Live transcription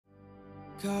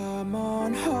Come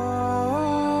on home,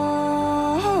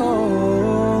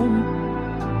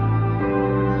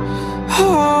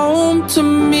 home to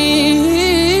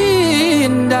me,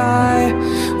 and I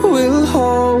will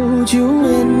hold you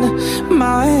in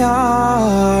my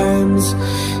arms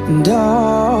and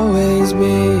always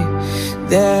be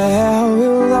there.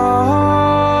 Will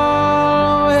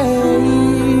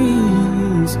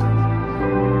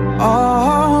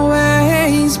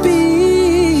always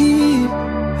be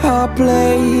a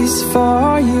place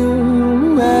for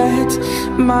you at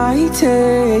my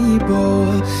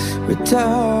table.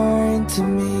 Return to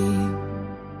me.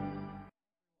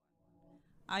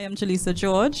 I am Jaleesa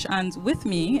George, and with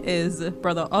me is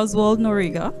Brother Oswald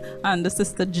Noriga and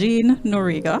Sister Jane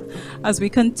Noriga as we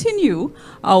continue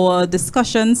our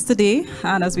discussions today,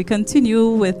 and as we continue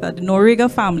with the Noriga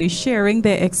family sharing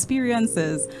their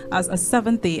experiences as a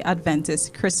Seventh-day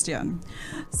Adventist Christian.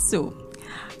 So,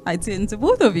 I turn to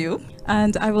both of you,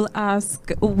 and I will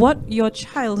ask what your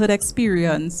childhood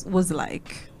experience was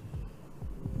like.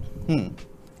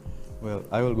 Well,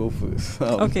 I will go first.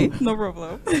 Okay, no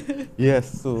problem.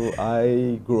 Yes, so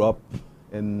I grew up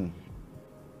in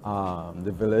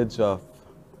the village of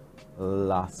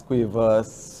Las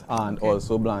Cuevas and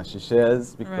also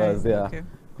Blanchisseuse because they are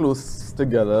close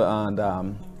together. And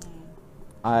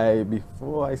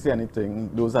before I say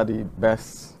anything, those are the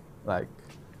best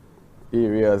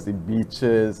areas, the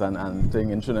beaches and thing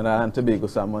in Trinidad and Tobago,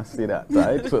 so I must say that,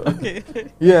 right? So,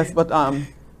 yes, but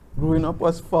growing up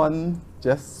was fun.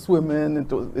 Just swimming,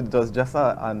 it was just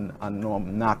a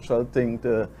natural thing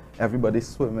to everybody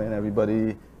swimming,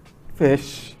 everybody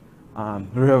fish,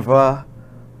 river,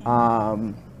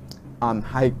 hiking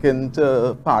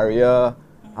to Paria.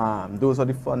 Those are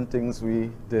the fun things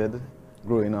we did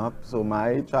growing up. So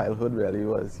my childhood really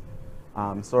was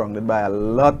surrounded by a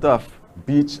lot of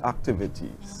beach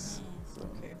activities. So.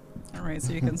 Okay, all right,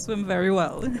 so you can swim very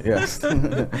well. Yes.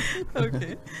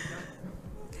 Okay.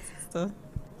 So.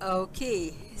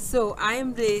 Okay, so I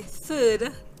am the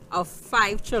third of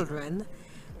 5 children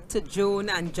to Joan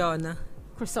and John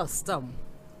Chrysostom.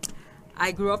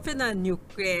 I grew up in a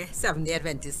nuclear Seventh-day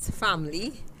Adventist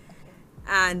family,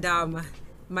 and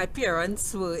my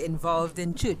parents were involved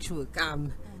in church work,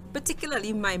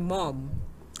 particularly my mom.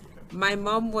 My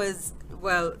mom was,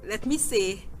 well, let me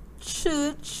say,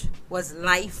 church was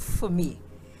life for me.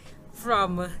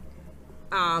 From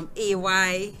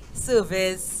AY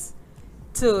service,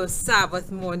 to Sabbath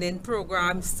morning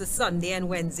programs, to Sunday and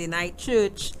Wednesday night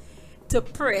church, to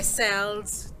prayer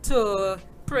cells, to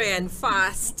prayer and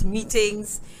fast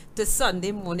meetings, to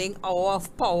Sunday morning hour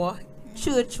of power.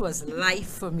 Church was life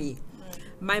for me.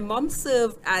 My mom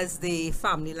served as the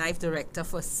family life director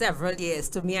for several years.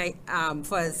 To me,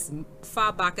 for as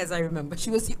far back as I remember, she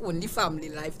was the only family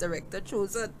life director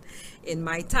chosen in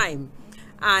my time.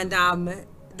 And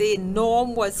the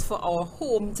norm was for our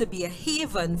home to be a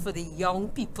haven for the young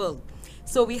people.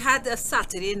 So we had a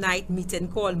Saturday night meeting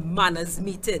called Manners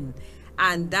Meeting.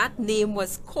 And that name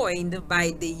was coined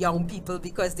by the young people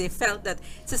because they felt that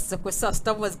Sister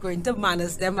Chrysostom was going to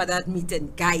manners them at that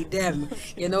meeting, guide them,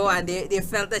 you know, and they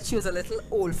felt that she was a little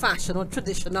old-fashioned or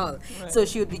traditional. Right. So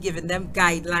she would be giving them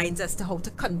guidelines as to how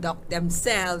to conduct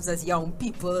themselves as young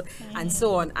people and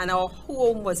so on. And our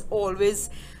home was always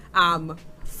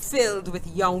filled with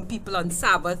young people on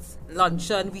Sabbath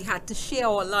luncheon. We had to share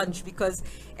our lunch because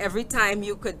every time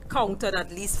you could count on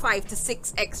at least 5 to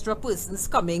 6 extra persons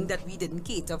coming that we didn't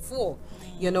cater for,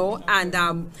 you know.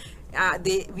 And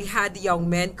we had young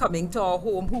men coming to our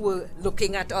home who were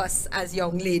looking at us as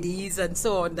young ladies and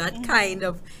so on, that kind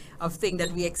of thing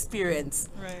that we experienced.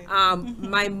 Right.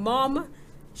 My mom,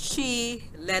 she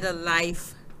led a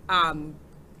life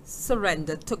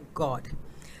surrendered to God.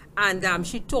 And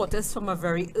she taught us from a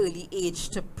very early age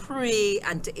to pray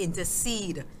and to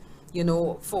intercede, you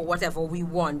know, for whatever we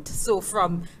want. So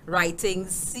from writing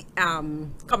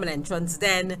common entrance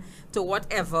then to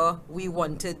whatever we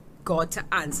wanted God to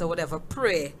answer, whatever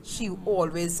prayer, she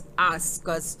always asked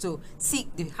us to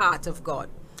seek the heart of God.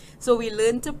 So we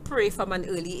learned to pray from an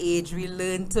early age. We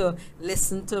learned to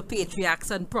listen to patriarchs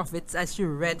and prophets as she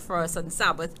read for us on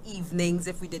Sabbath evenings.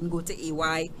 If we didn't go to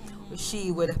AY,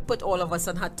 she would put all of us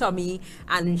on her tummy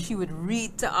and she would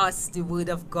read to us the word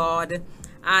of God.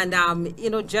 And,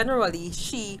 you know, generally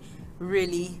she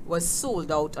really was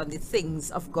sold out on the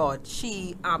things of God.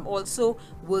 She also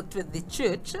worked with the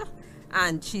church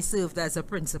and she served as a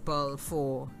principal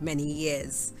for many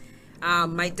years.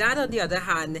 My dad, on the other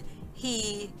hand,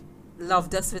 he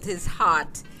loved us with his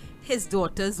heart. His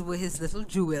daughters were his little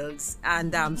jewels,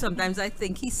 and sometimes I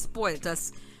think he spoiled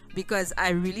us because I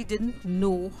really didn't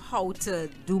know how to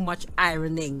do much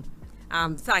ironing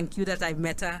Thank you that I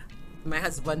met my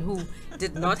husband, who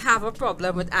did not have a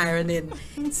problem with ironing,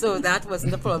 so that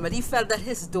wasn't the problem. But he felt that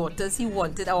his daughters, he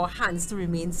wanted our hands to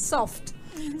remain soft.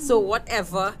 So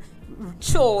whatever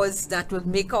chores that would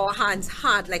make our hands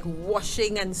hard, like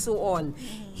washing and so on,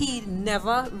 he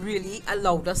never really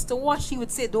allowed us to wash. He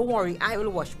would say, don't worry, I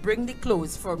will wash, bring the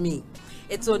clothes for me.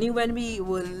 It's only when we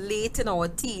were late in our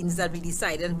teens that we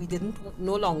decided we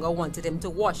no longer wanted him to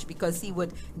wash, because he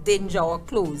would dinge our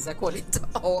clothes according to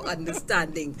our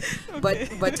understanding. Okay.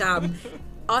 But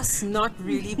us not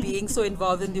really being so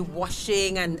involved in the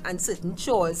washing and certain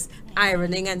chores,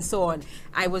 ironing and so on,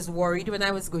 I was worried when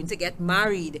I was going to get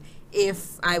married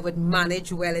if I would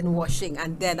manage well in washing.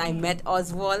 And then I met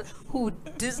Oswald, who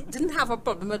didn't have a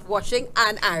problem with washing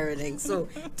and ironing. So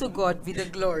to God be the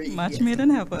glory. Match made in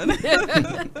heaven.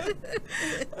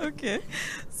 Okay.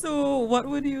 So what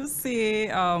would you say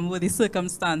were the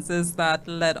circumstances that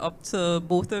led up to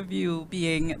both of you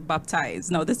being baptized?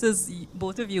 Now, this is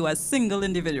both of you as single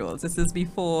individuals. This is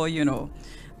before, you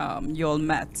all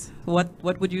met. What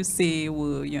would you say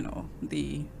were,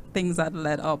 the things that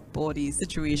led up, or the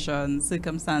situations,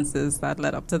 circumstances that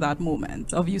led up to that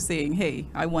moment of you saying, hey,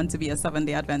 I want to be a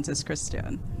Seventh-day Adventist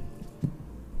Christian?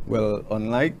 Well,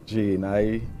 unlike Jane,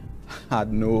 I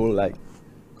had no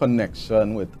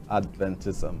connection with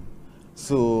Adventism.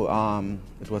 So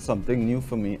it was something new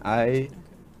for me. I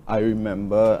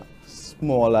remember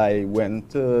small, I went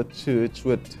to church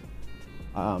with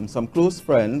some close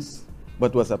friends,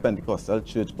 but it was a Pentecostal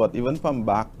church. But even from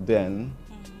back then,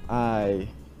 I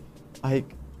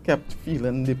kept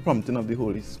feeling the prompting of the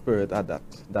Holy Spirit at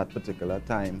that particular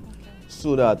time. Okay.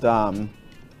 So that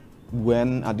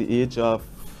when at the age of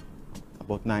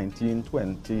about 19,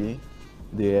 20,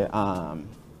 there,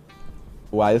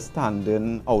 while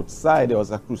standing outside, there was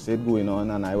a crusade going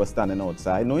on, and I was standing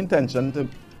outside. No intention to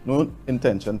go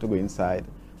inside.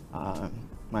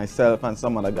 Myself and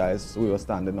some other guys, we were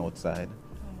standing outside.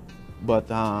 But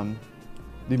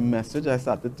the message, I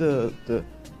started to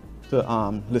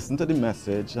listen to the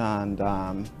message, and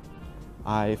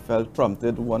I felt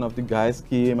prompted. One of the guys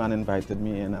came and invited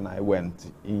me in, and I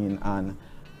went in, and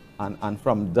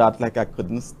from that, I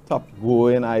couldn't stop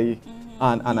going.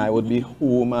 And I would be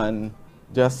home, and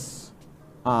just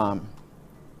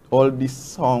all these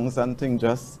songs and things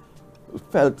just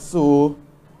felt so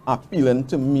appealing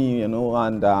to me, and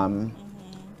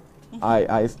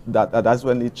that's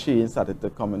when the change started to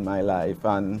come in my life.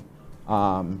 And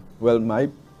well, my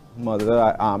mother,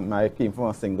 I came from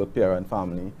a single parent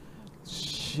family.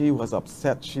 She was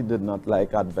upset. She did not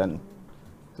like Adventism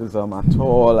at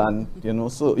all, and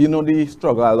so the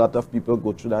struggle. A lot of people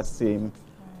go through that same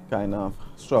kind of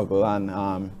struggle,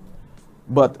 and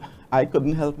but I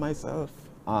couldn't help myself,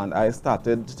 and I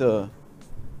started to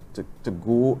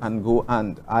go,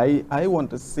 and I want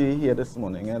to say here this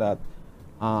morning that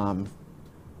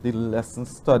the lesson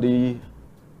study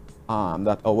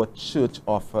that our church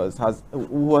offers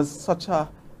was such a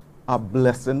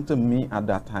blessing to me at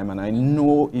that time, and I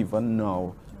know even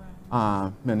now,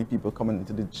 many people coming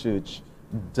into the church,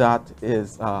 that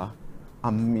is a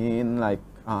main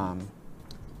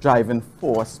driving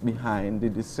force behind the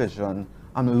decision.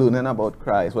 I'm learning about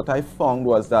Christ. What I found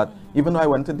was that even though I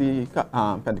went to the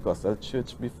Pentecostal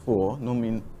church before, I don't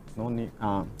mean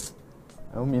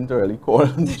to really call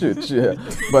church here,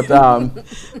 but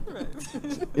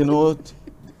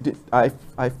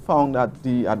I found that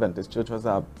the Adventist church was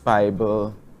a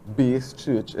Bible-based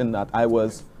church, in that I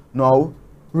was now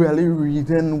really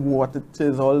reading what it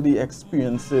is, all the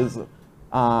experiences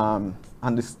and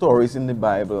the stories in the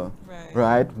Bible,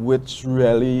 right? Which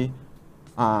really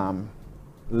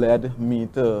led me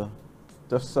to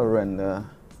surrender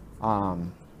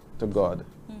to God.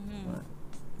 Right?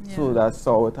 Yeah. So that's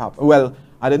how it happened. Well,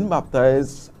 I didn't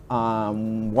baptize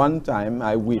one time.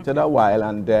 I waited a while,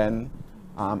 and then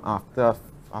after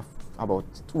about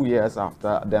 2 years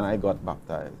after, then I got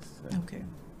baptized. Yeah. Okay.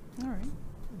 All right.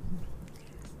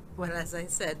 Well, as I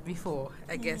said before,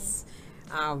 I guess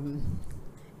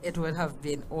it would have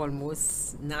been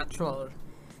almost natural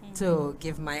to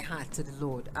give my heart to the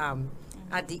Lord.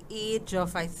 At the age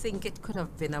of, I think it could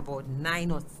have been about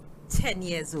 9 or 10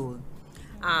 years old,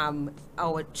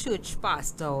 our church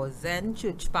pastor, or then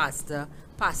church pastor,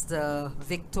 Pastor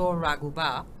Victor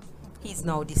Raguba, he's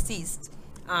now deceased,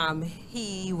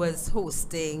 he was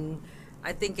hosting,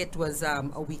 I think it was a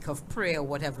week of prayer,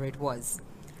 whatever it was,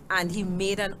 and he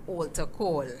made an altar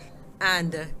call,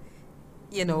 and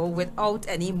without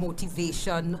any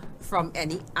motivation from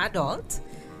any adult,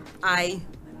 I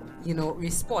you know,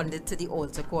 responded to the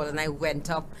altar call, and I went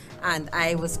up and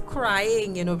I was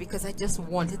crying, you know, because I just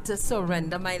wanted to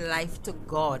surrender my life to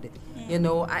God. You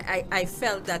know, I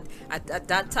felt that at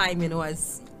that time, you know,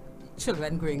 as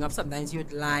children growing up, sometimes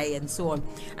you'd lie and so on,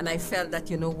 and I felt that,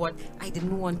 you know what, I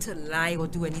didn't want to lie or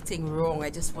do anything wrong.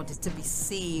 I just wanted to be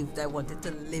saved. I wanted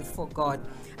to live for God,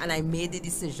 and I made the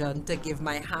decision to give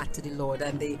my heart to the Lord.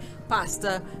 And the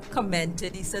pastor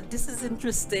commented, he said, this is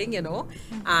interesting, you know.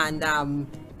 And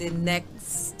the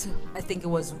next, I think it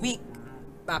was week,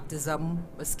 baptism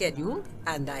was scheduled,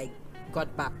 and I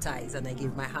got baptized and I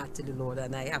gave my heart to the Lord,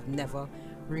 and I have never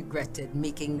regretted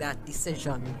making that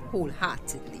decision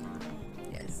wholeheartedly.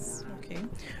 Yes. Okay.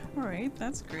 All right.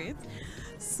 That's great.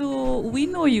 So we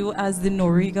know you as the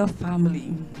Noriga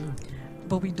family,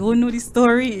 but we don't know the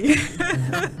story.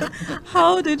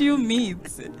 How did you meet?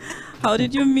 How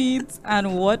did you meet,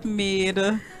 and what made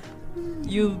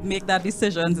you make that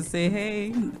decision to say,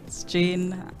 hey, it's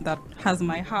Jane that has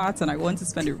my heart and I want to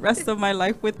spend the rest of my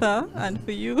life with her? And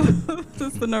for you,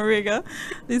 Sister Noriga,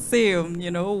 the same,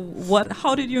 you know,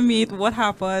 how did you meet? What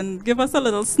happened? Give us a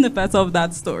little snippet of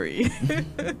that story.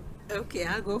 Okay,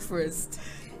 I'll go first.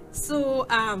 So,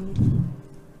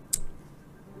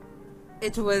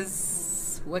 it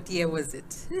was, what year was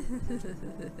it?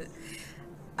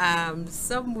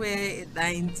 Somewhere in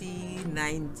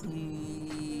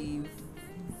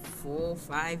 1994,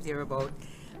 5, thereabout.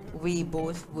 We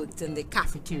both worked in the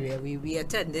cafeteria. We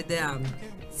attended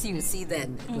CUC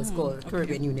then. It was called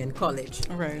Caribbean Union College.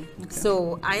 Right. Okay.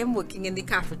 So I am working in the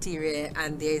cafeteria,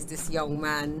 and there's this young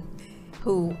man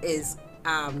who is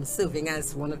serving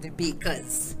as one of the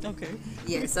bakers. Okay.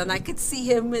 Yes, and I could see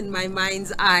him in my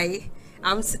mind's eye.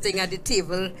 I'm sitting at the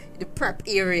table, the prep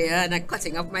area, and I'm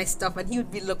cutting up my stuff, and he would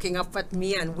be looking up at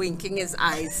me and winking his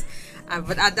eyes.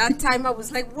 But at that time, I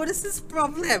was like, what is his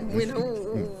problem? You know,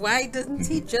 why doesn't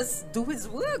he just do his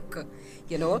work?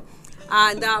 You know?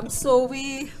 And so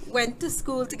we went to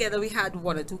school together. We had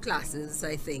 1 or 2 classes,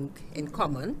 I think, in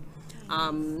common.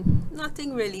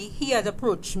 Nothing really. He had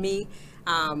approached me,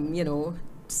 you know,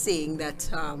 saying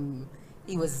that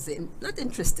he was not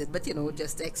interested, but, you know,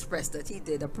 just expressed that he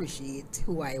did appreciate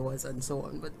who I was and so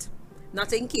on. But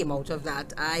nothing came out of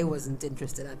that. I wasn't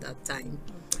interested at that time.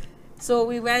 So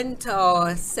we went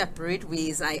separate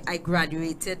ways. I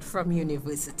graduated from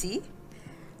university,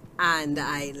 and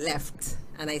I left,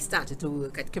 and I started to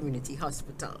work at Community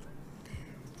Hospital.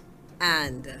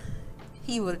 And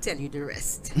he will tell you the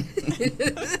rest.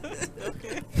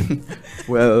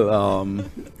 Well,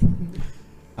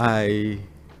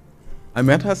 I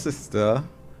met her sister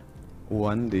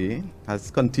one day, as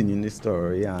continuing the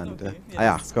story, and Okay, yes. I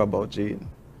asked her about Jane.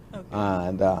 Okay.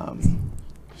 And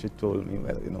she told me,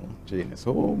 well, you know, Jane is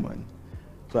home. And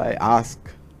so I asked,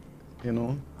 you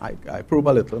know, I probed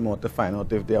a little more to find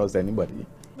out if there was anybody,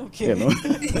 Okay. you know.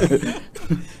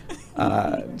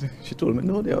 And she told me,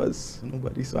 no, there was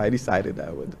nobody. So I decided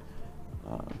I would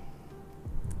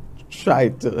try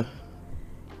to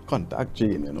contact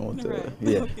Jane, you know. Right.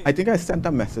 Yeah. Okay. I think I sent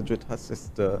a message with her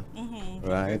sister,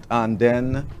 right? And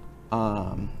then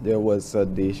there was a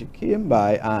day she came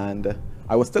by, and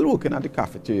I was still working at the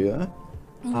cafeteria,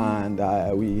 and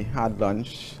we had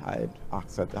lunch. I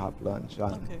asked her to have lunch,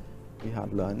 and Okay. we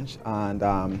had lunch, and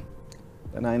then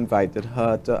I invited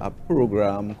her to a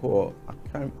program called,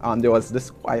 there was this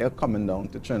choir coming down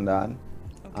to Trinidad,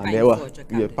 and Pine they were, Forge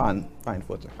yeah, Academy. Pine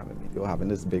Forge Academy. They were having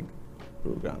this big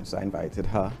program, so I invited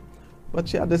her. But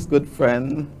she had this good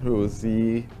friend,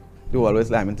 Rosie. They were always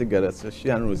lining together, so she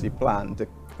and Rosie planned to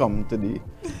come to the.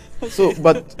 So,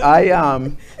 but So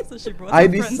she brought I her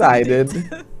friends on a decided,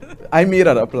 date. I made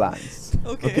other plans.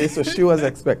 Okay. So she was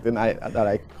expecting that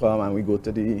I come and we go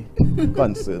to the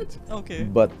concert. Okay.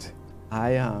 But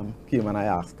I came and I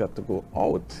asked her to go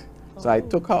out. So I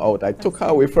took her out. I took her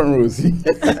away from Rosie.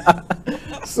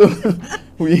 So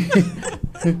we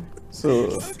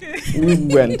we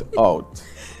went out,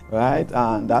 right?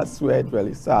 And that's where it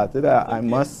really started. I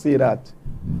must say that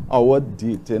our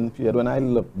dating period, when I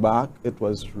look back, it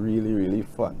was really, really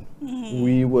fun.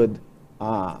 We would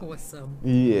Awesome.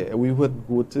 yeah, we would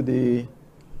go to the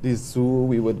zoo.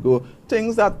 We would go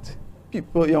things that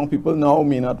young people now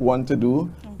may not want to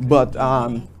do. But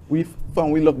we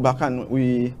look back, and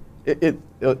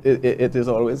it is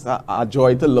always a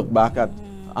joy to look back at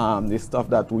the stuff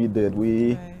that we did.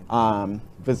 We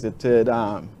visited.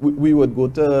 We would go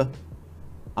to.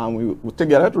 We would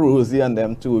together at Rosie and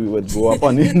them too. We would go up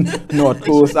on the North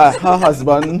Coast. Her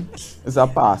husband is a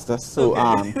pastor, so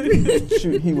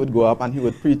he would go up and he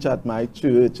would preach at my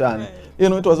church, and you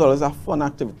know, it was always a fun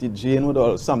activity. Jane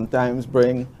would sometimes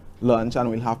bring lunch, and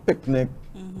we'll have picnic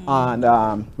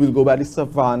And we'll go by the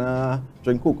savannah,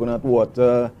 drink coconut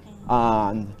water,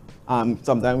 and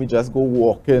sometimes we just go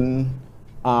walking,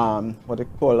 what they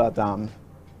call that,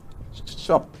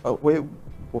 shop,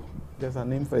 there's a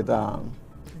name for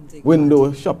it,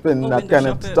 window shopping, that kind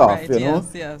of stuff, right, you know.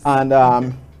 Yes.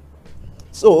 And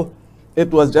so it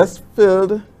was just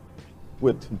filled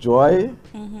with joy.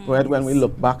 Right, when we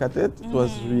look back at it, it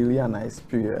was really a nice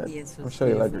period. Yes, I'm sure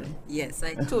you'll agree. Yes,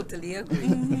 I totally agree.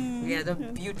 We had a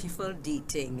beautiful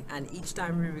dating, and each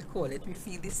time we recall it, we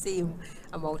feel the same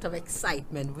amount of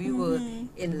excitement. We were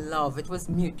in love. It was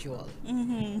mutual.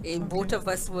 And both of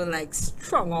us were like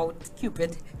strung out.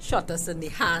 Cupid shot us in the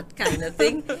heart kind of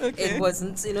thing. It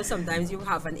wasn't, you know, sometimes you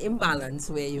have an imbalance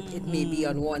where it may be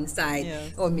on one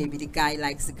side, or maybe the guy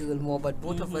likes the girl more, but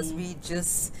both of us, we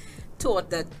just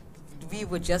thought that we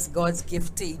were just God's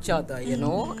gift to each other, you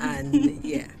know, and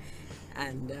yeah.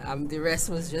 And the rest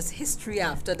was just history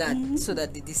after that. So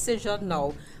that the decision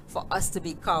now for us to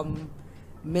become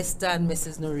Mr. and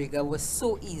Mrs. Noriga was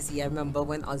so easy. I remember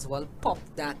when Oswald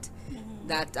popped that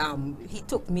he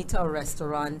took me to a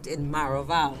restaurant in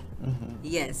Maraval.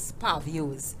 Yes,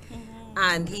 Pavios.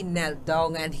 And he knelt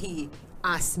down and he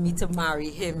asked me to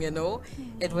marry him, you know.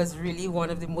 It was really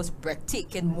one of the most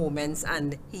breathtaking moments,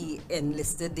 and he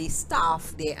enlisted the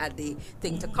staff there at the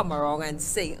thing to come around and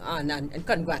sing and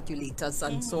congratulate us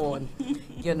and so on,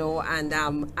 you know. And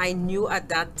I knew at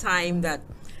that time that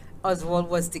Oswald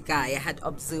was the guy. I had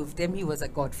observed him. He was a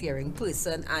God-fearing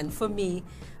person, and for me,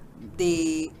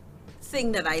 the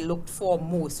thing that I looked for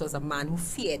most was a man who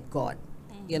feared God.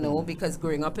 You know, because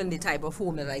growing up in the type of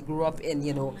home that I grew up in,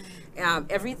 you know,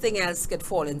 everything else could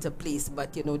fall into place,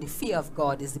 but you know, the fear of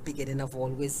God is the beginning of all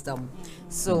wisdom.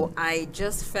 So I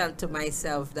just felt to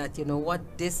myself that, you know what,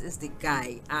 this is the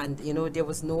guy. And you know, there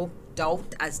was no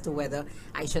doubt as to whether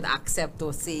I should accept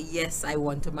or say, yes, I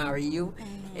want to marry you.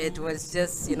 It was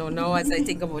just, you know, now as I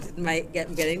think about it,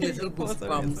 getting little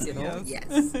goosebumps, you know.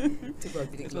 Yes. To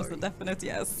God be the glory. It was a definite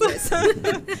yes. Yes.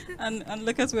 and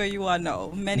look at where you are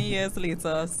now. Many years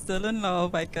later, still in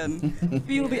love. I can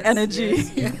feel the energy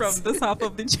from this half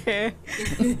of the chair.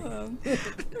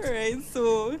 Right.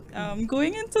 So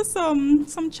going into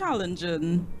some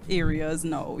challenging areas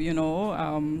now, you know,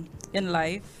 in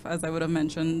life, as I would have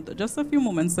mentioned just a few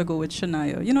moments ago with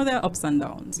Shania, you know, there are ups and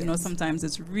downs. You know, sometimes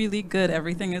it's really good,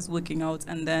 everything is working out,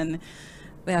 and then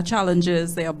there are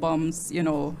challenges, there are bumps, you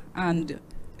know, and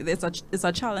it's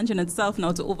a challenge in itself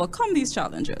now to overcome these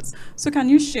challenges. So can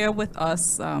you share with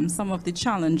us some of the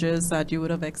challenges that you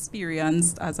would have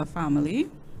experienced as a family?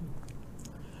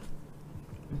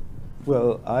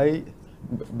 Well,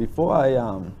 before I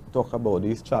talk about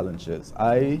these challenges,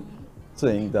 I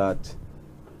think that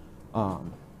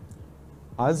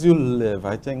as you live,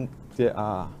 I think there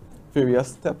are various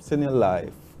steps in your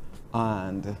life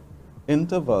and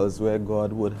intervals where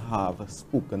God would have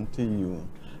spoken to you.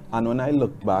 And when I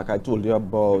look back, I told you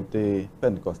about the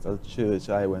Pentecostal church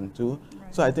I went to.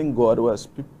 Right. So I think God was,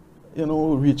 you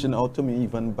know, reaching out to me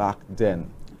even back then.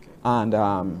 Okay.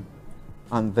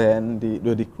 And then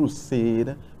the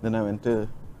crusade. Then I went to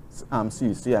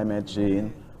CUC, I met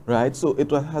Jane, right? So it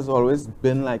has always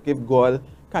been like if God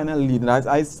kind of leading.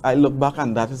 I look back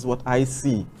and that is what I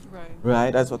see,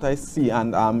 right? That's what I see,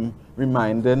 and I'm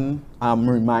reminded,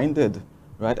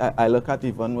 right? I look at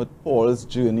even with Paul's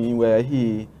journey where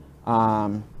he,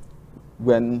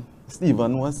 when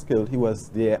Stephen was killed, he was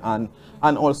there, and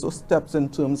also steps in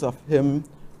terms of him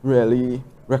really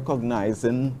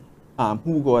recognizing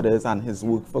who God is and his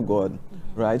work for God,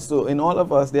 right? So in all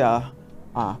of us, there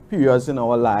are periods in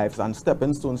our lives and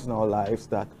stepping stones in our lives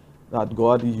that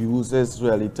God uses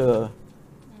really to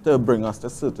bring us to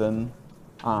certain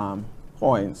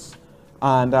points.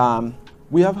 And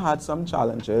we have had some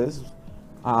challenges.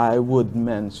 I would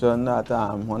mention that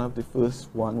one of the first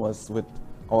one was with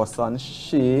our son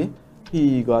Shay.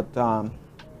 He got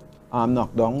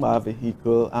knocked down by a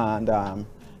vehicle, and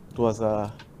it was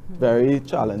a very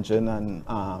challenging and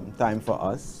time for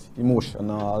us,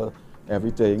 emotional,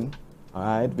 everything, all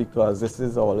right, because this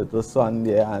is our little son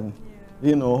there, and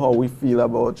you know how we feel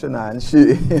about Shania and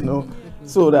Shay, you know,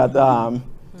 so that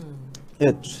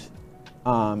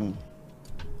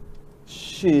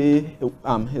Shay,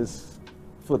 his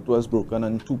foot was broken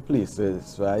in 2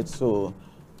 places, right? So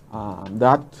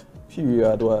that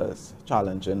period was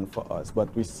challenging for us,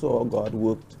 but we saw God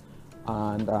worked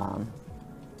and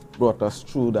brought us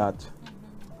through that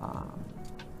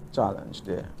challenge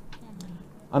there.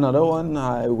 Another one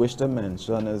I wish to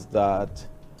mention is that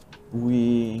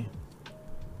we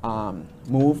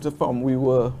moved from, we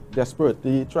were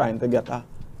desperately trying to get a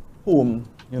home.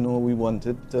 You know, we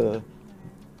wanted to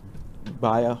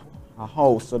buy a a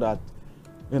house so that,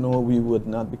 you know, we would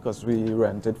not, because we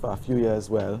rented for a few years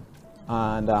well,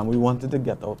 and we wanted to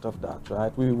get out of that,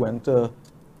 right? We went to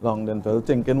Longdenville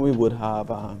thinking we would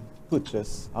have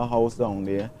purchased a house down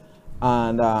there,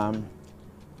 and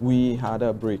we had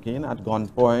a break-in at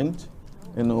gunpoint.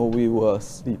 You know, we were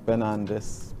sleeping and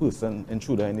this person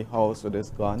intruder in the house with his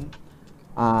gun,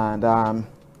 and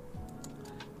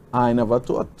I never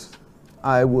thought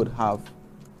I would have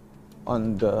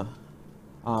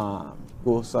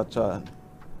go such an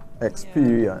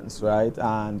experience, right?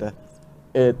 And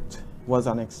it was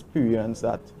an experience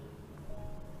that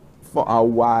for a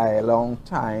while, long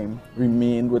time,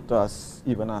 remained with us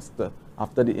even after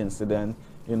the incident.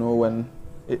 You know, when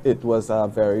it was a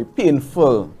very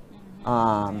painful,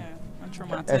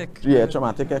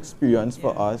 traumatic experience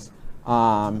for us.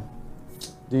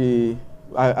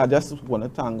 I just want to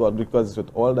thank God, because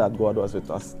with all that, God was with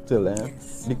us still,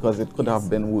 yes. Because it could have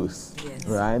been worse, yes.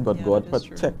 Right? But God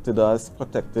protected us,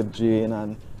 protected Jane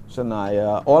and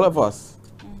Shania, all of us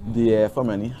there from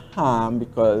any harm,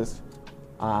 because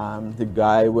the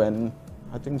guy, when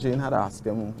I think Jane had asked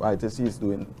him why it is he's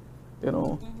doing, you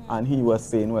know, and he was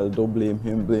saying, well, don't blame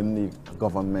him, blame the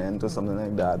government or something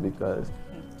like that, because,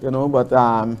 you know, but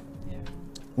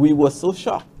we were so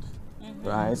shocked.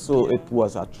 Right, so it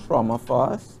was a trauma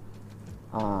for us,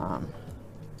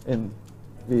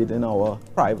 invading our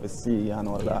privacy and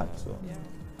all that. So. Yeah.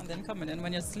 And then coming in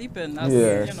when you're sleeping, that's,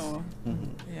 you know,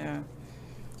 yeah.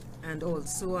 And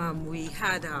also, we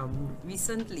had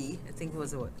recently, I think it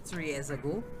was 3 years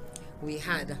ago, we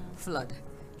had a flood.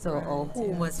 So our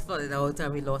home was flooded out,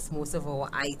 and we lost most of our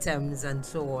items and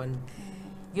so on.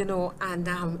 You know, and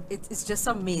it's just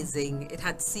amazing. It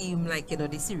had seemed like, you know,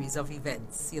 the series of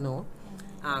events, you know.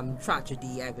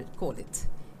 Tragedy, I would call it,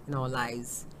 in our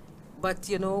lives. But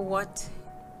you know what?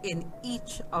 In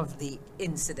each of the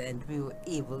incident, we were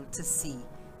able to see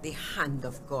the hand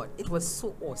of God. It was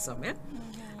so awesome.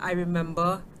 I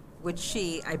remember with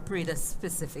Shay, I prayed a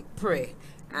specific prayer,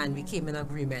 and we came in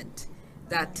agreement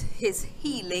that his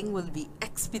healing will be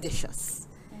expeditious.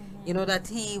 You know, that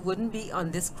he wouldn't be on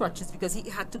these crutches, because he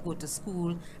had to go to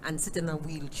school and sit in a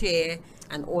wheelchair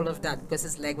and all of that, because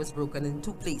his leg was broken in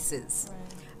 2 places.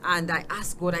 And I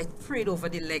asked God, I prayed over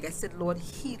the leg. I said, Lord,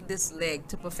 heal this leg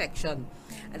to perfection,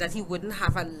 and that he wouldn't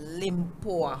have a limp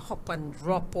or a hop and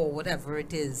drop or whatever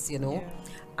it is, you know,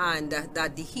 and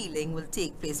that the healing will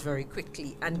take place very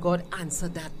quickly. And God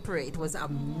answered that prayer. It was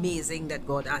amazing that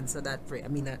God answered that prayer. I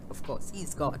mean, of course,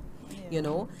 he's God. You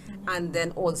know, and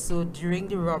then also during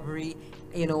the robbery,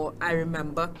 you know, I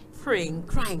remember praying,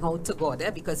 crying out to God,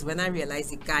 because when I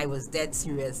realized the guy was dead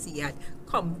serious, he had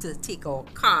come to take our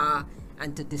car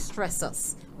and to distress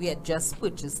us. We had just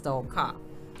purchased our car,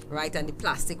 right, and the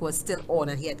plastic was still on,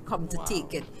 and he had come to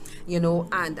take it, you know,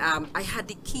 and I had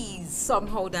the keys.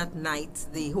 Somehow that night,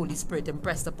 the Holy Spirit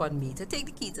impressed upon me to take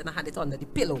the keys, and I had it under the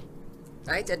pillow,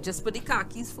 right, and just put the car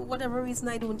keys, for whatever reason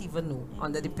I don't even know,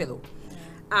 under the pillow.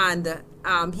 And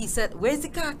he said, where's the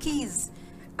car keys?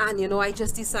 And, you know, I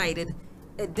just decided,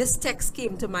 this text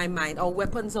came to my mind, our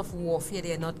weapons of warfare,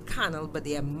 they are not carnal, but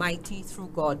they are mighty through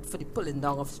God for the pulling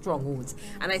down of strongholds.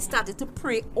 And I started to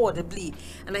pray audibly.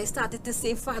 And I started to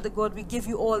say, Father God, we give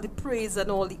you all the praise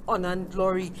and all the honor and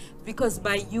glory, because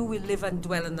by you we live and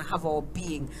dwell and have our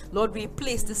being. Lord, we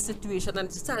place this situation,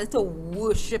 and started to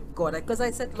worship God. Because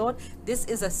I said, Lord, this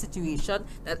is a situation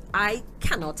that I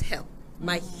cannot help.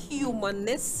 My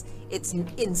humanness, it's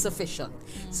insufficient.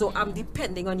 So I'm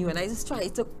depending on you. And I just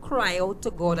tried to cry out to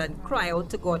God and cry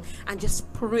out to God and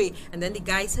just pray. And then the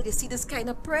guy said, you see this kind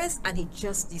of prayers? And he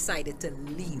just decided to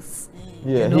leave.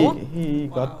 Yeah, you know? he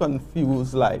got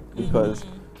confused, like, because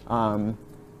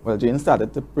well, Jane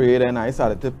started to pray, then I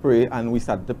started to pray, and we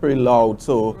started to pray loud.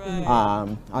 So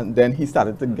and then he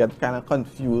started to get kind of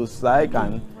confused, like,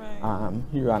 and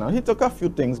he ran out. He took a few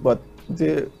things, but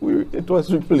it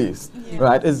was replaced,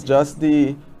 right? It's just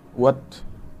what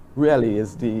really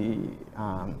is the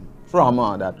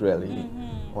trauma that really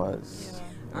was.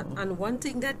 And one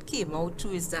thing that came out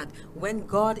too is that when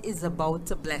God is about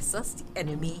to bless us, the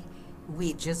enemy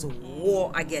wages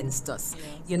war against us,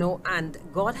 you know, and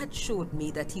God had showed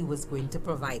me that he was going to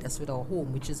provide us with our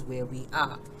home, which is where we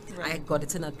are. I had got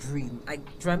it in a dream. I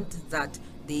dreamt that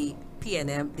the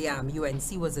PNM, the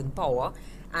UNC was in power,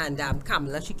 And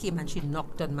Kamala, she came and she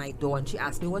knocked on my door and she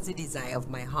asked me, what's the desire of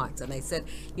my heart? And I said,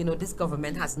 you know, this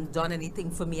government hasn't done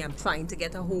anything for me. I'm trying to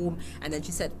get a home. And then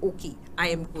she said, okay, I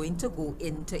am going to go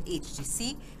into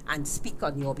HGC and speak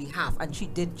on your behalf. And she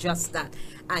did just that.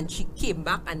 And she came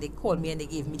back and they called me and they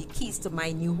gave me the keys to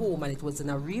my new home, and it was in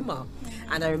Arima.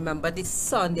 And I remember the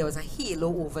sun, there was a halo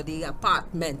over the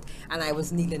apartment, and I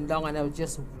was kneeling down and I was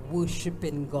just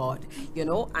worshiping God, you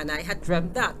know, and I had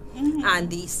dreamt that. And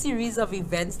the series of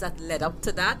events that led up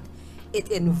to that,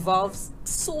 it involves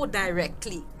so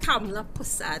directly Kamala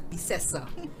Pusad Bisesa.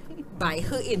 By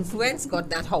her influence, got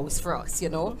that house for us, you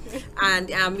know. And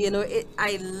you know,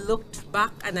 I looked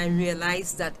back and I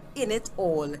realized that in it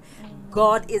all,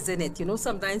 God is in it. You know,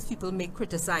 sometimes people may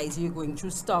criticize you going through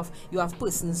stuff. You have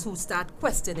persons who start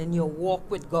questioning your walk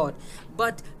with God,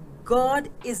 but God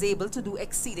is able to do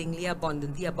exceedingly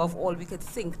abundantly above all we could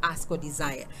think, ask, or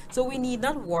desire. So we need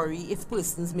not worry if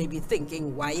persons may be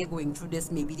thinking, why you're going through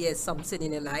this? Maybe there's some sin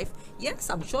in your life. Yes,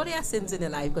 I'm sure there are sins in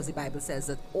your life because the Bible says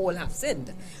that all have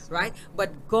sinned, right?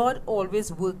 But God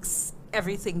always works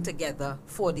everything together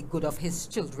for the good of his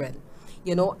children,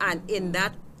 you know, and in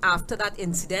that, after that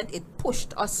incident, it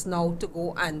pushed us now to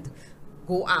go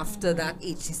after that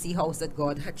HCC house that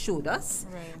God had showed us.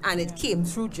 And it came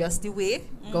through just the way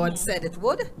God said it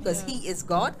would, because he is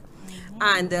God.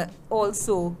 And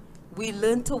also we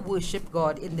learn to worship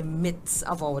God in the midst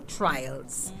of our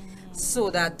trials, so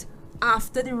that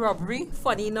after the robbery,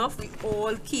 funny enough, we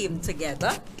all came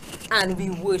together and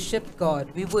we worshiped God.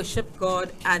 We worshiped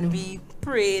God and we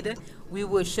prayed. We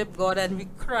worshiped God and we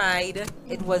cried.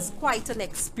 It was quite an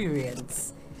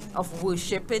experience of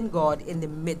worshiping God in the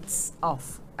midst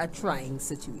of a trying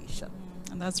situation.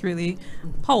 And that's really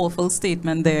powerful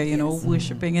statement there, you know,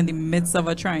 worshiping in the midst of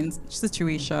a trying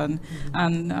situation.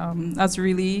 And that's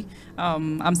really,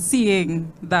 I'm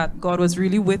seeing that God was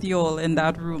really with you all in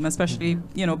that room, especially,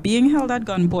 you know, being held at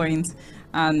gunpoint.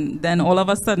 And then all of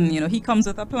a sudden, you know, he comes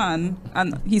with a plan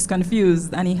and he's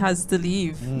confused and he has to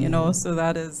leave, you know, so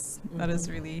that is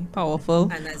really powerful.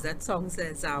 And as that song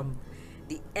says,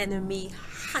 the enemy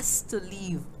has to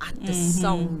leave at the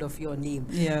sound of your name.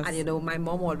 Yes. And you know, my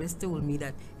mom always told me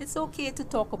that it's okay to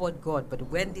talk about God, but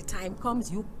when the time comes,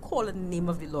 you call on the name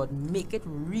of the Lord, make it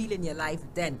real in your life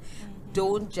then.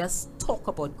 Don't just talk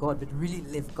about God, but really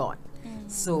live God.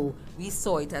 So we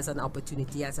saw it as an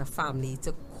opportunity as a family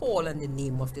to call on the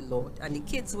name of the Lord. And the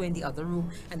kids were in the other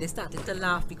room and they started to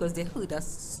laugh because they heard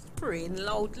us praying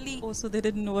loudly. Oh, so they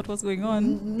didn't know what was going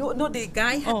on? No, the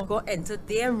guy had entered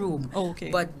their room. Oh,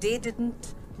 okay. But they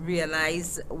didn't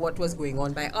realize what was going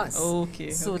on by us.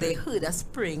 Okay. So they heard us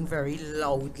praying very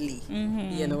loudly,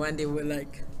 you know, and they were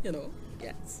like, you know,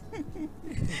 yes.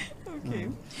 Okay.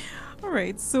 All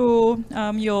right. So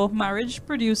your marriage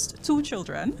produced two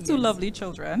children, two lovely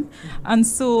children. And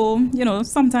so, you know,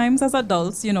 sometimes as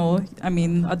adults, you know, I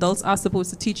mean, adults are supposed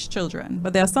to teach children.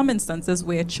 But there are some instances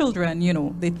where children, you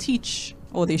know, they teach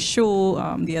or they show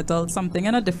the adults something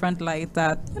in a different light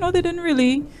that, you know, they didn't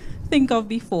really think of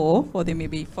before, or they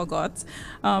maybe forgot.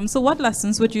 So what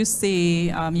lessons would you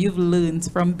say you've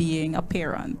learned from being a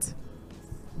parent?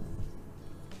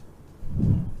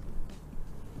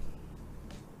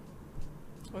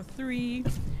 Or three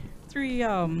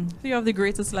of the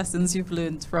greatest lessons you've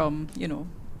learned from, you know,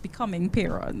 becoming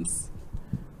parents.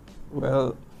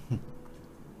 Well,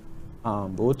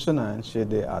 both Shana and Shay,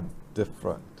 they are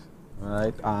different,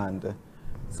 right? And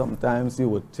sometimes you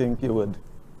would think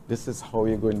this is how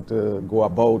you're going to go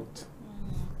about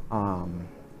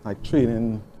like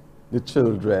training the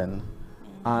children.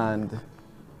 And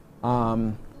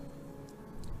I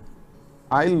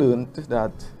learned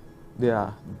that they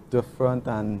are different,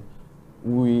 and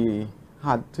we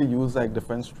had to use like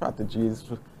different strategies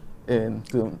with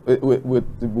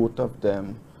the both of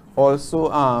them. Also,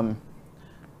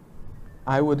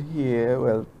 I would hear,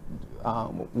 well,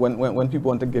 when people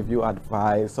want to give you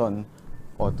advice on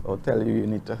or tell you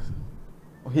need to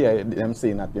hear them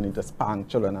saying that you need to spank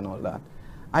children and all that.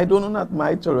 I don't know that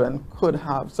my children could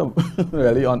have some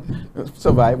really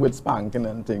survive with spanking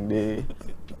and thing.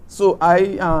 So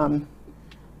I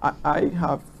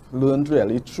have learned,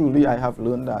 really, truly, I have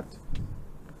learned that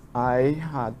I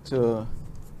had to,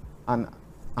 and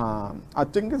I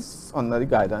think it's under the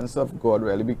guidance of God,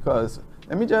 really, because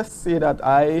let me just say that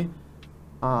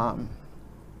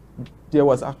there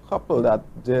was a couple that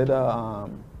did,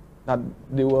 that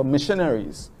they were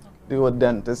missionaries. They were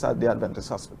dentists at the Adventist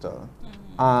hospital.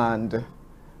 And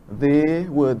they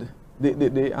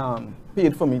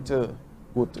paid for me to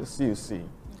go to CUC.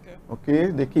 Okay,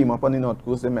 they came up on the North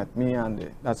Coast, they met me,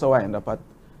 and that's how I ended up at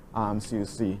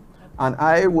CUC. And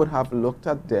I would have looked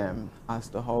at them as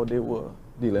to how they were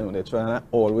dealing with the children. I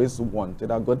always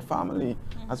wanted a good family.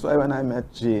 That's why when I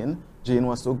met Jane, Jane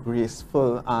was so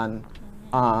graceful, and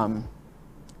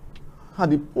her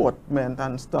deportment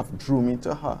and stuff drew me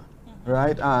to her,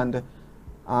 right? And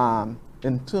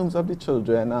in terms of the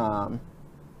children,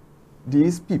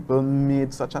 these people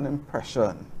made such an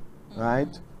impression,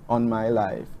 right, on my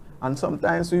life. And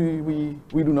sometimes we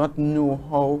do not know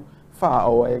how far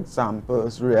our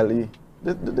examples really,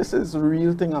 this is the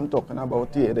real thing I'm talking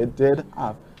about here. They did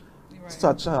have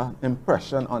such an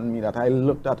impression on me that I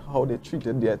looked at how they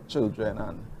treated their children.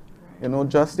 And, you know,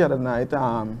 just the other night,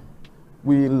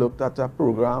 we looked at a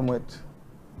program with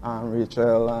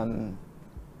Rachel and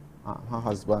her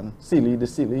husband, Celie, the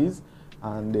Celies,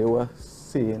 and they were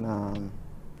saying,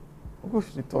 oh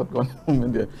gosh, the thought gone home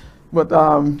in there. But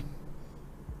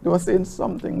they were saying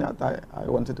something that I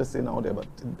wanted to say now there, but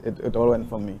it all went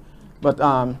from me. But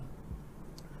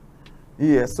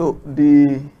yeah, so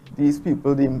these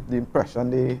people, the impression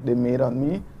they made on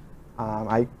me,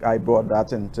 I brought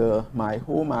that into my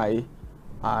home.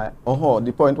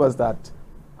 The point was that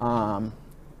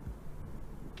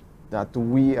that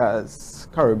we as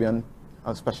Caribbean,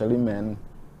 especially men,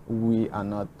 we are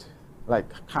not like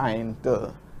kind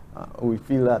to, we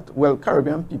feel that, well,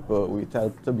 Caribbean people, we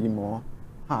tend to be more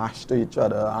harsh to each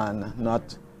other and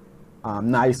not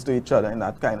nice to each other in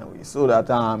that kind of way. So that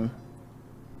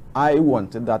I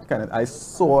wanted that kind of, I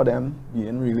saw them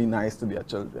being really nice to their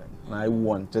children, and I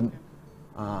wanted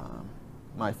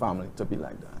my family to be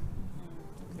like that.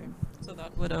 Okay, so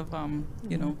that would have,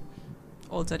 you know,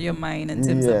 altered your mind in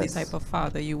terms of the type of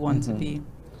father you want to be.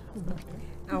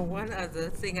 And one other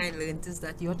thing I learned is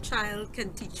that your child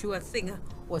can teach you a thing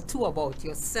or two about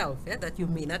yourself, that you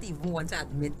may not even want to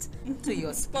admit to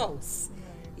your spouse.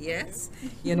 Yes,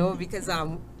 you know, because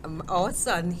our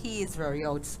son, he is very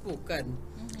outspoken,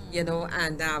 you know,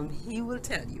 and he will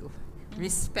tell you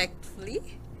respectfully,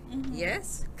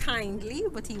 yes, kindly,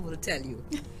 but he will tell you.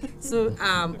 So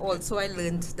also I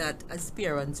learned that as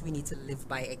parents, we need to live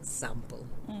by example.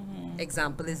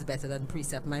 Example is better than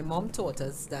precept. My mom taught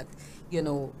us that, you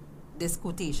know, this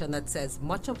quotation that says,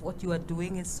 much of what you are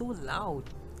doing is so loud,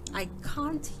 I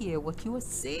can't hear what you are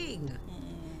saying.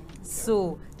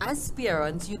 So as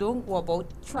parents, you don't go about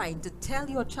trying to tell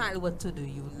your child what to do.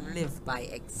 You live by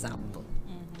example.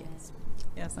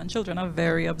 Yes, and children are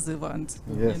very observant.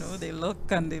 Yes. You know, they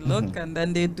look and they look and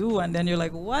then they do, and then you're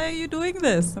like, why are you doing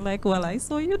this? Like, well, I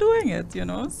saw you doing it, you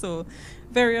know. So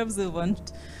very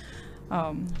observant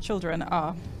children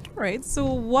are. Right, so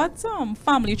what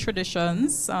family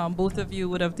traditions both of you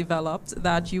would have developed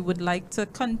that you would like to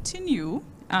continue,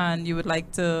 and you would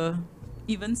like to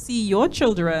even see your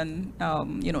children,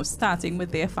 you know, starting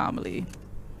with their family?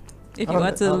 If you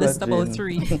had to list about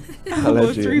three,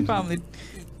 about three family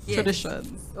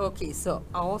traditions. Okay, so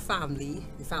our family,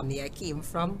 the family I came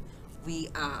from, we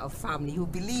are a family who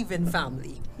believe in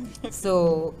family.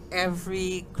 So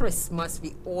every Christmas,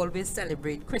 we always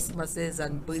celebrate Christmases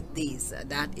and birthdays.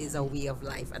 That is a way of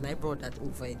life, and I brought that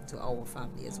over into our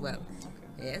family as well.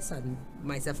 Yes, and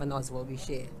myself and Oswald, we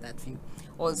share that view.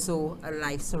 Also, a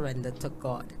life surrendered to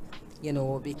God, you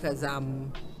know, because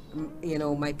you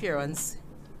know, my parents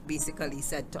basically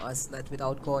said to us that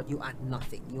without God, you are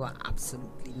nothing. You are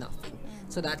absolutely nothing.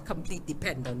 So that complete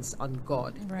dependence on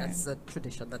God, that's a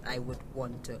tradition that I would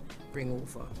want to bring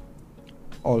over.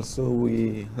 Also,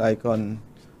 we like on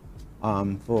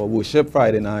for worship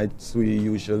Friday nights, we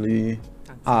usually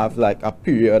have like a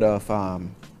period of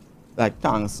like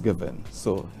Thanksgiving.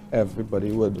 So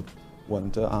everybody would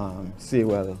want to say,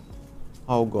 well,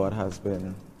 how God has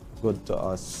been good to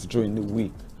us during the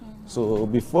week. So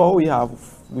before we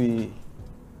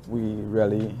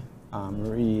really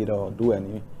read or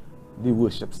do the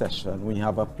worship session, we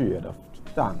have a period of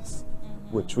thanks,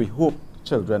 which we hope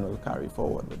children will carry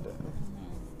forward with them.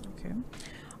 Okay.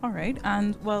 All right.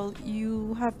 And well,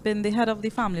 you have been the head of the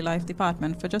Family Life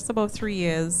Department for just about 3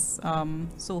 years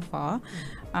so far.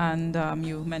 And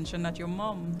you mentioned that your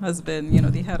mom has been, you know,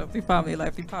 the head of the Family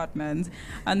Life Department.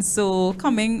 And so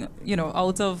coming, you know,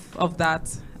 out of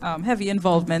that heavy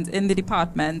involvement in the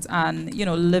department and, you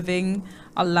know, living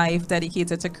a life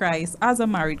dedicated to Christ as a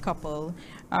married couple,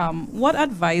 what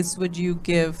advice would you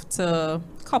give to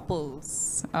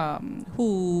couples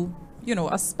who, you know,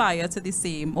 aspire to the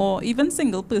same, or even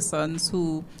single persons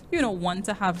who, you know, want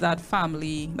to have that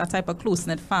family, that type of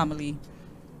close-knit family?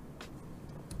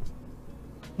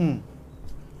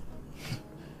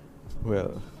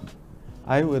 Well,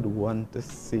 I would want to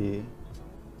say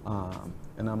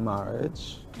in a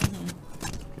marriage,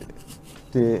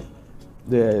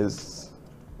 there's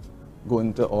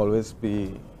going to always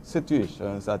be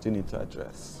situations that you need to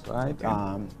address, right?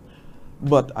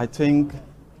 but I think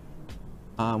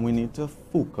we need to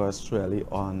focus really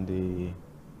on the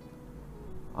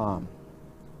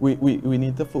we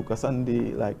need to focus on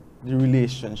the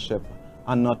relationship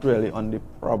and not really on the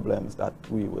problems that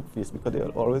we would face, because there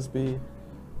will always be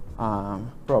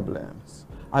problems.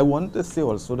 I want to say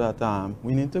also that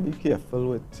we need to be careful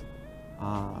with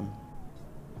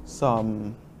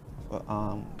some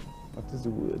what is the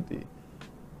word?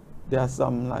 There are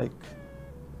some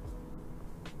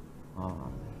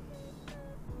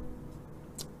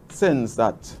sins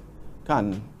that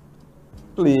can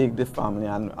plague the family,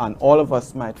 and all of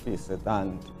us might face it,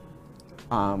 and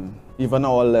even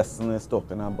our lesson is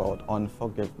talking about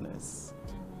unforgiveness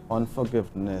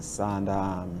and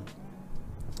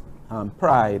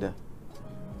pride,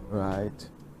 right?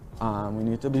 We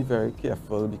need to be very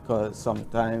careful, because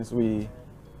sometimes we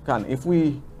can, if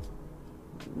we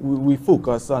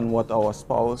focus on what our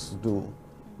spouse do,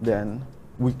 then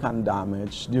we can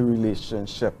damage the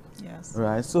relationship. Yes.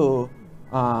 Right? So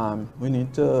we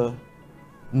need to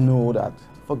know that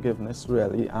forgiveness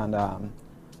really, and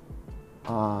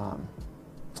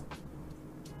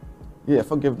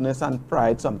forgiveness and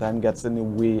pride sometimes gets in the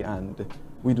way, and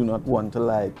we do not want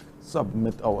to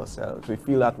submit ourselves. We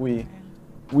feel that we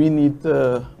need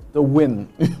to win,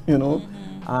 you know.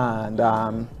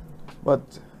 And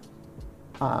but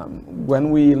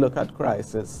when we look at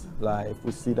Christ's life,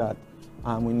 we see that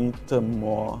we need to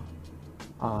more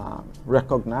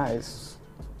recognize,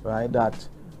 right, that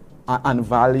and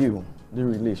value the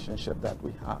relationship that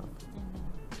we have.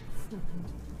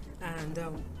 And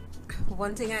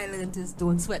one thing I learned is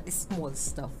don't sweat the small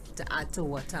stuff, to add to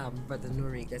what Brother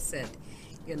Noriega said.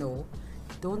 You know,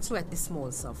 don't sweat the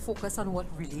small stuff. Focus on what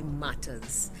really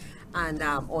matters. And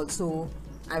also,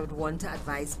 I would want to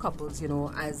advise couples, you know,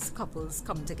 as couples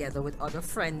come together with other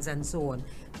friends and so on,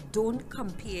 don't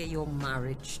compare your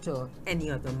marriage to any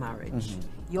other marriage.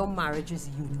 Your marriage is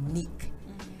unique,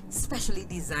 specially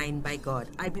designed by God.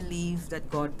 I believe that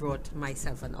God brought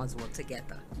myself and Oswald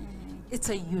together. It's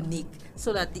a unique,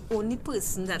 so that the only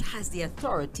person that has the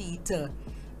authority to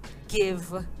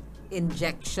give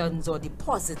injections or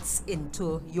deposits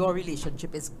into your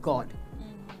relationship is God.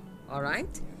 All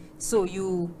right? So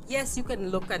yes, you can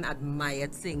look and admire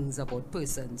things about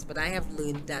persons, but I have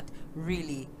learned that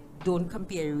really don't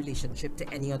compare your relationship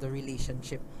to any other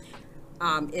relationship.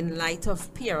 In light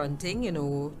of parenting, you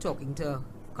know, talking to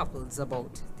couples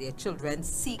about their children,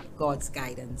 seek God's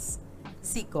guidance.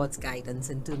 Seek God's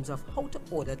guidance in terms of how to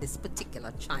order this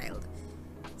particular child.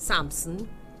 Samson's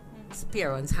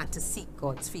parents had to seek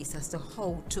God's face as to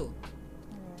how to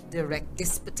direct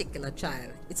this particular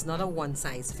child. It's not a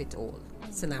one-size-fits-all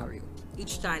scenario.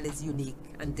 Each child is unique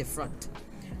and different.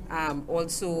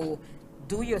 Also,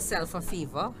 do yourself a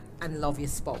favor and love your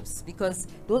spouse, because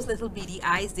those little beady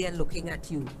eyes, they are looking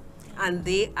at you, and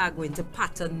they are going to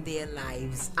pattern their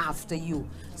lives after you.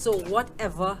 So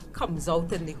whatever comes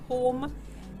out in the home,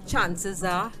 chances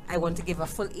are, I want to give a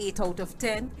full 8 out of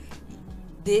 10,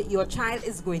 your child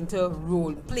is going to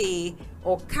role play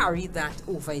or carry that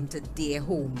over into their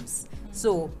homes.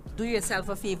 So do yourself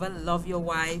a favor, love your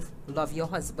wife, love your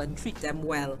husband, treat them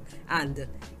well, and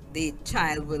the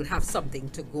child will have something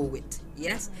to go with.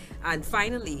 Yes? And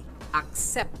finally,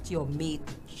 accept your mate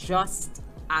just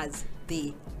as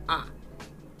they are.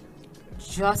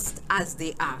 Just as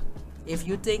they are. If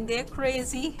you think they're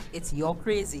crazy, it's you're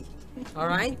crazy. All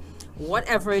right?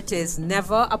 Whatever it is,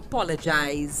 never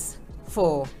apologize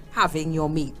for having your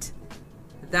mate.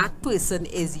 That person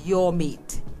is your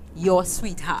mate, your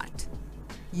sweetheart,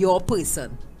 your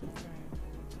person.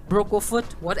 Broke a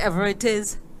foot, whatever it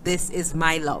is, this is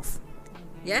my love.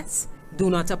 Yes? Do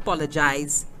not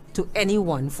apologize to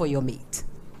anyone for your mate.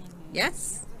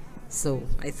 Yes? So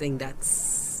I think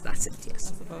that's it, yes.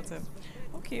 That's about it.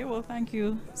 Okay, well, thank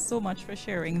you so much for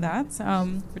sharing that.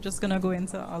 We're just going to go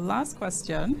into our last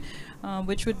question,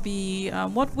 which would be,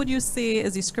 what would you say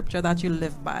is the scripture that you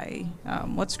live by?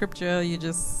 What scripture you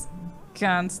just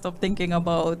can't stop thinking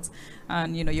about,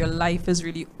 and you know your life is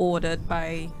really ordered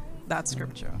by that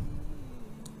scripture?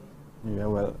 Yeah,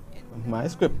 well, my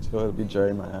scripture will be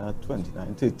Jeremiah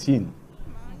 29:13,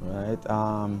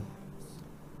 right?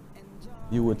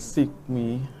 You would seek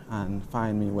me and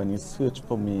find me when you search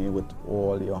for me with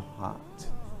all your heart.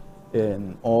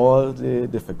 In all the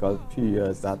difficult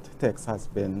periods, that text has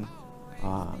been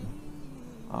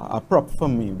a prop for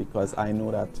me, because I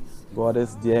know that God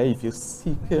is there. If you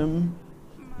seek him,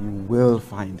 you will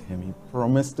find him. He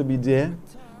promised to be there,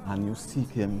 and you seek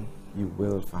him, you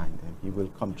will find him. He will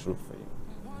come true for you.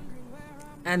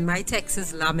 And my text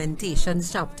is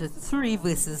Lamentations chapter 3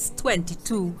 verses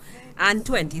 22 and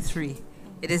 23.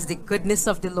 It is the goodness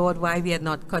of the Lord why we are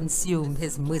not consumed.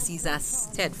 His mercies are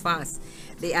steadfast.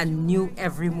 They are new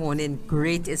every morning.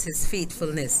 Great is his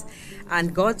faithfulness.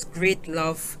 And God's great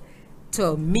love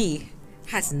to me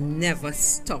has never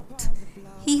stopped.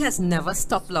 He has never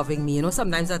stopped loving me. You know,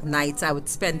 sometimes at nights I would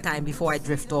spend time before I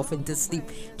drift off into sleep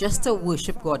just to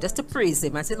worship God, just to praise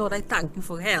him. I say, Lord, I thank you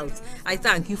for health. I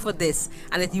thank you for this.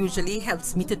 And it usually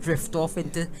helps me to drift off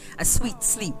into a sweet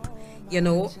sleep, you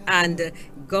know. And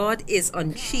God is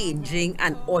unchanging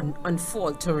and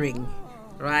unfaltering,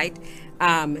 right?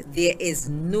 There is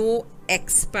no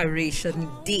expiration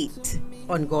date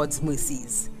on God's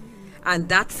mercies. And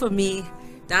that for me,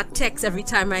 that text, every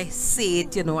time I say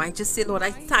it, you know, I just say, Lord,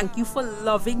 I thank you for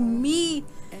loving me.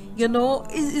 You know,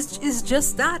 it's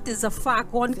just that. It's a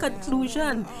foregone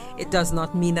conclusion. It does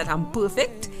not mean that I'm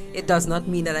perfect. It does not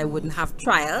mean that I wouldn't have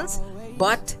trials.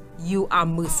 But you are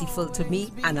merciful to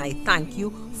me, and I thank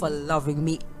you for loving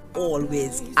me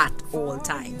always, at all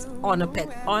times.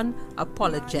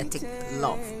 Unapologetic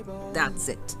love. That's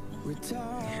it.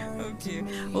 Okay.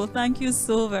 Well, thank you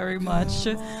so very much,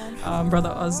 Brother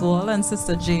Oswald and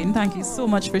Sister Jane. Thank you so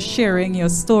much for sharing your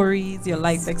stories, your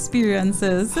life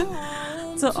experiences.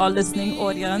 To our listening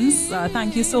audience,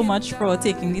 thank you so much for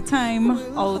taking the time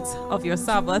out of your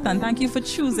Sabbath, and thank you for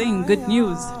choosing Good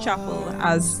News Chapel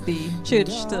as the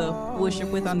church to worship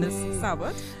with on this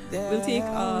Sabbath. We'll take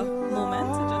a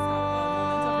moment to just have a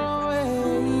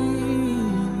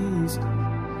moment of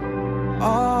reflection.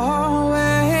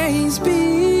 Always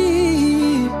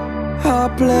be a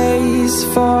place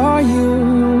for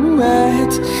you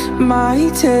at my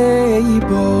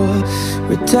table.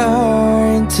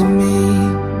 Return to me.